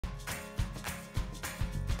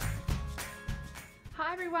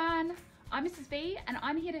Hi everyone, I'm Mrs. B and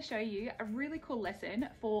I'm here to show you a really cool lesson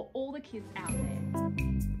for all the kids out there.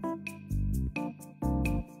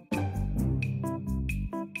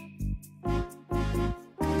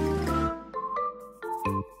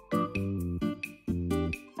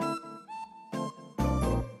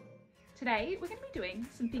 Today we're going to be doing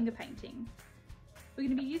some finger painting. We're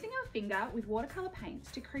going to be using our finger with watercolour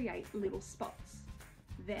paints to create little spots.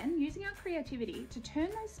 Then using our creativity to turn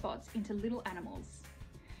those spots into little animals.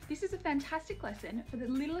 This is a fantastic lesson for the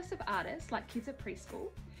littlest of artists like kids at preschool,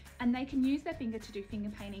 and they can use their finger to do finger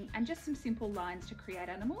painting and just some simple lines to create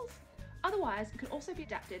animals. Otherwise, it could also be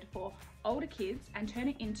adapted for older kids and turn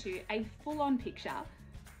it into a full-on picture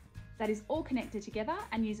that is all connected together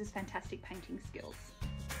and uses fantastic painting skills.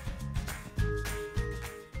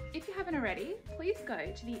 If you haven't already, please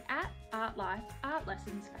go to the @Artlife Art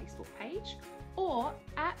Lessons Facebook page or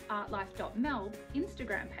 @artlife.melb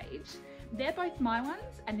Instagram page. They're both my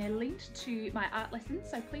ones and they're linked to my art lessons,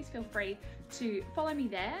 so please feel free to follow me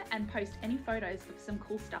there and post any photos of some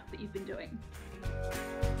cool stuff that you've been doing.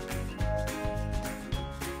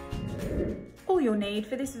 All you'll need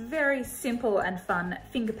for this very simple and fun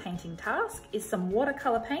finger painting task is some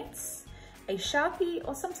watercolour paints, a Sharpie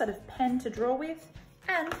or some sort of pen to draw with,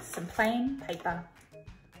 and some plain paper.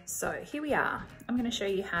 So here we are. I'm going to show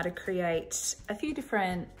you how to create a few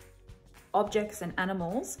different objects and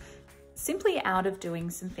animals simply out of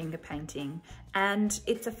doing some finger painting. And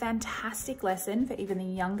it's a fantastic lesson for even the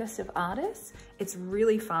youngest of artists. It's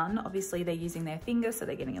really fun. Obviously they're using their fingers, so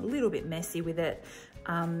they're getting a little bit messy with it,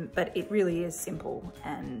 but it really is simple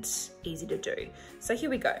and easy to do. So here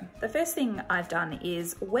we go. The first thing I've done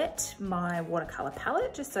is wet my watercolor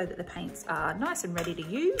palette just so that the paints are nice and ready to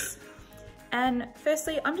use. And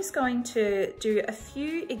firstly, I'm just going to do a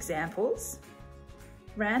few examples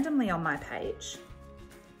randomly on my page.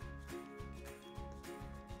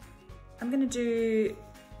 I'm going to do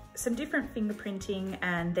some different fingerprinting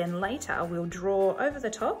and then later we'll draw over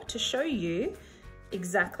the top to show you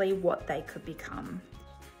exactly what they could become.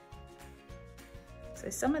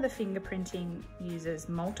 So some of the fingerprinting uses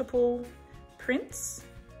multiple prints.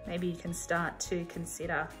 Maybe you can start to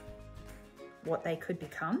consider what they could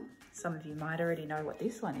become. Some of you might already know what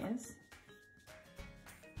this one is.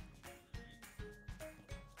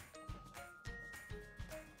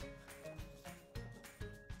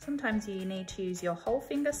 Sometimes you need to use your whole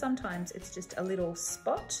finger, sometimes it's just a little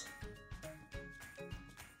spot,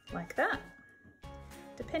 like that,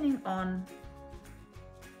 depending on,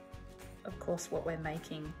 of course, what we're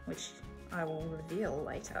making, which I will reveal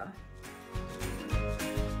later.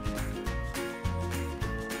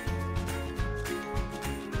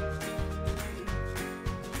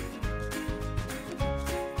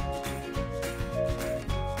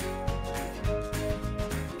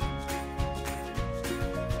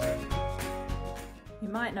 You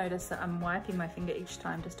might notice that I'm wiping my finger each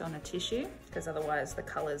time just on a tissue, because otherwise the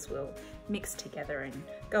colours will mix together and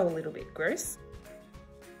go a little bit gross.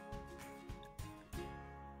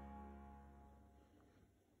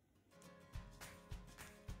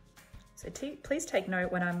 So please take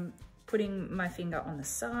note when I'm putting my finger on the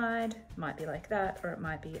side, it might be like that, or it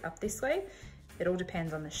might be up this way. It all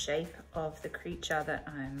depends on the shape of the creature that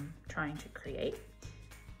I'm trying to create.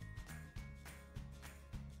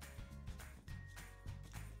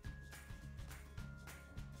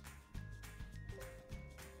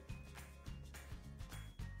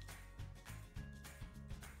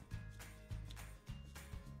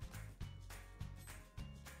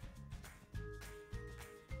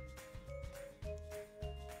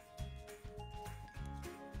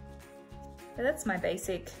 So that's my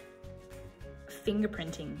basic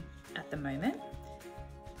fingerprinting at the moment.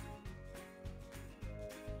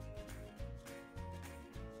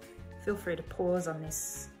 Feel free to pause on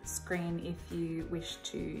this screen if you wish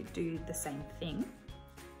to do the same thing.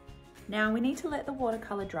 Now we need to let the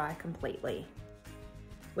watercolor dry completely.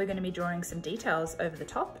 We're going to be drawing some details over the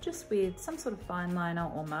top just with some sort of fine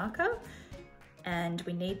liner or marker, and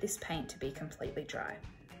we need this paint to be completely dry.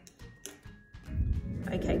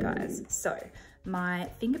 Okay guys, so my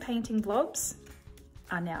finger painting blobs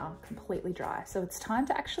are now completely dry. So it's time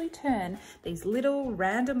to actually turn these little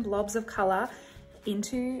random blobs of color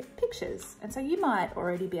into pictures. And so you might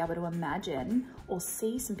already be able to imagine or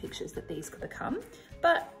see some pictures that these could become,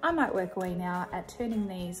 but I might work away now at turning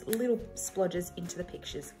these little splodges into the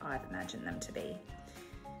pictures I've imagined them to be.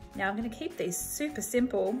 Now I'm going to keep these super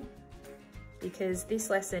simple because this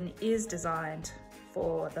lesson is designed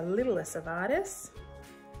for the littlest of artists.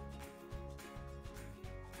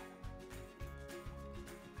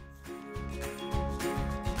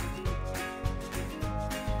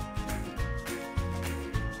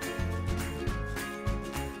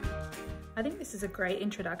 I think this is a great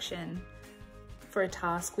introduction for a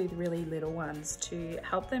task with really little ones to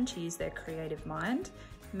help them to use their creative mind.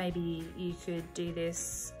 Maybe you could do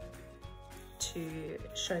this to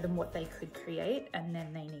show them what they could create, and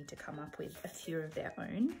then they need to come up with a few of their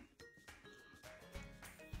own.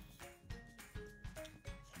 I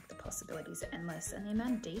think the possibilities are endless, and the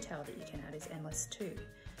amount of detail that you can add is endless too.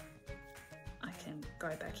 I can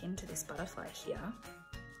go back into this butterfly here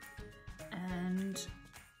and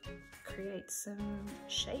create some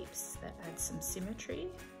shapes that add some symmetry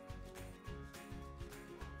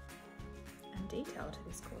and detail to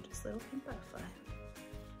this gorgeous little pink butterfly.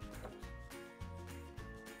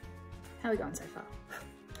 How are we going so far?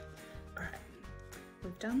 All right,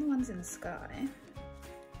 we've done the ones in the sky.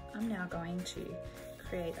 I'm now going to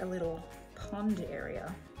create a little pond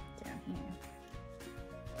area down here.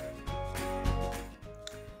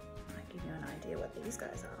 Might give you an idea what these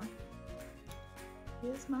guys are.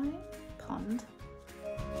 Here's my pond. You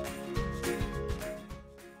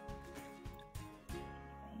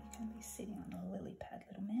can be sitting on the lily pad,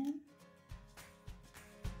 little man.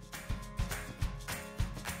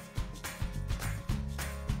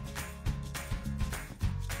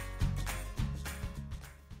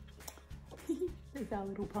 There's our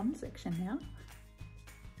little pond section now.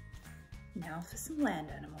 Now for some land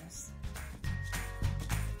animals.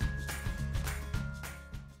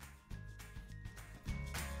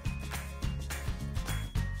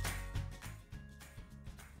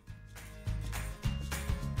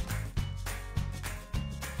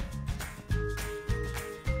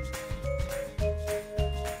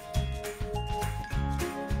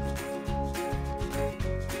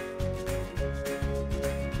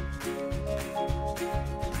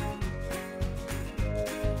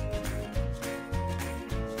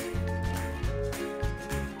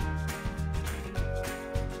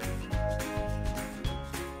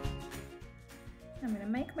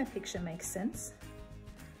 My picture makes sense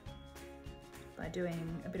by doing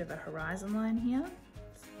a bit of a horizon line here.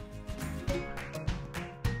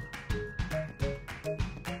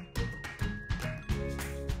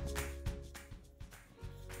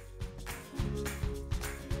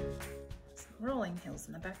 Some rolling hills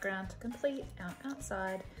in the background to complete our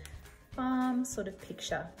outside farm sort of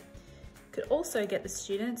picture. Could also get the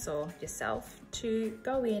students or yourself to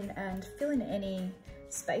go in and fill in any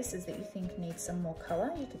spaces that you think need some more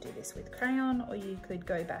colour. You could do this with crayon, or you could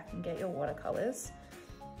go back and get your watercolours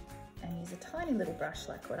and use a tiny little brush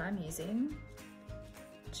like what I'm using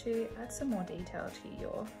to add some more detail to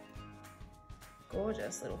your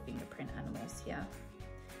gorgeous little fingerprint animals here.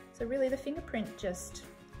 So really the fingerprint just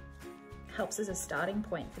helps as a starting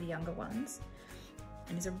point for the younger ones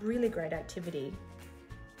and is a really great activity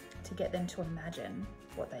to get them to imagine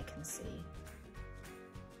what they can see.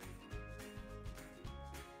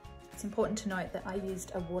 It's important to note that I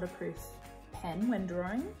used a waterproof pen when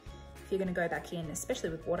drawing. If you're going to go back in, especially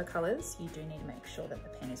with watercolours, you do need to make sure that the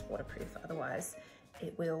pen is waterproof, otherwise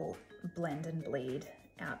it will blend and bleed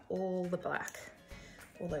out all the black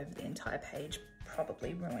all over the entire page,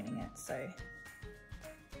 probably ruining it, so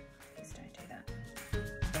please don't do that.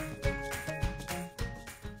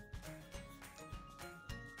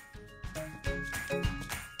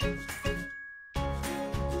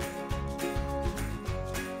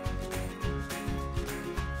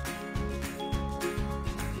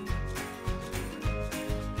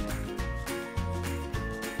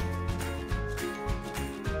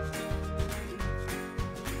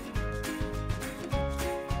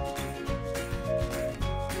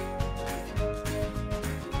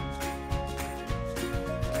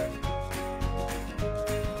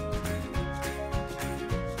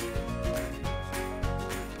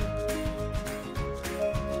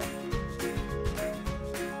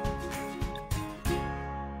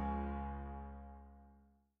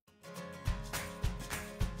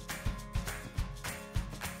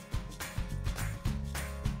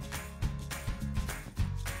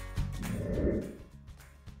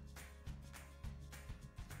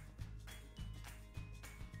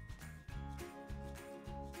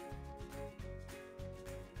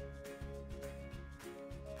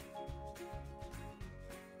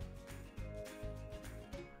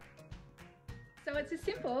 So it's as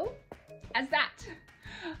simple as that.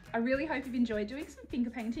 I really hope you've enjoyed doing some finger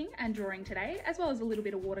painting and drawing today, as well as a little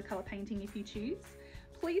bit of watercolour painting if you choose.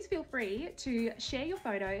 Please feel free to share your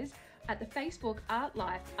photos at the Facebook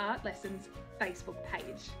Artlife Art Lessons Facebook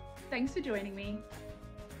page. Thanks for joining me.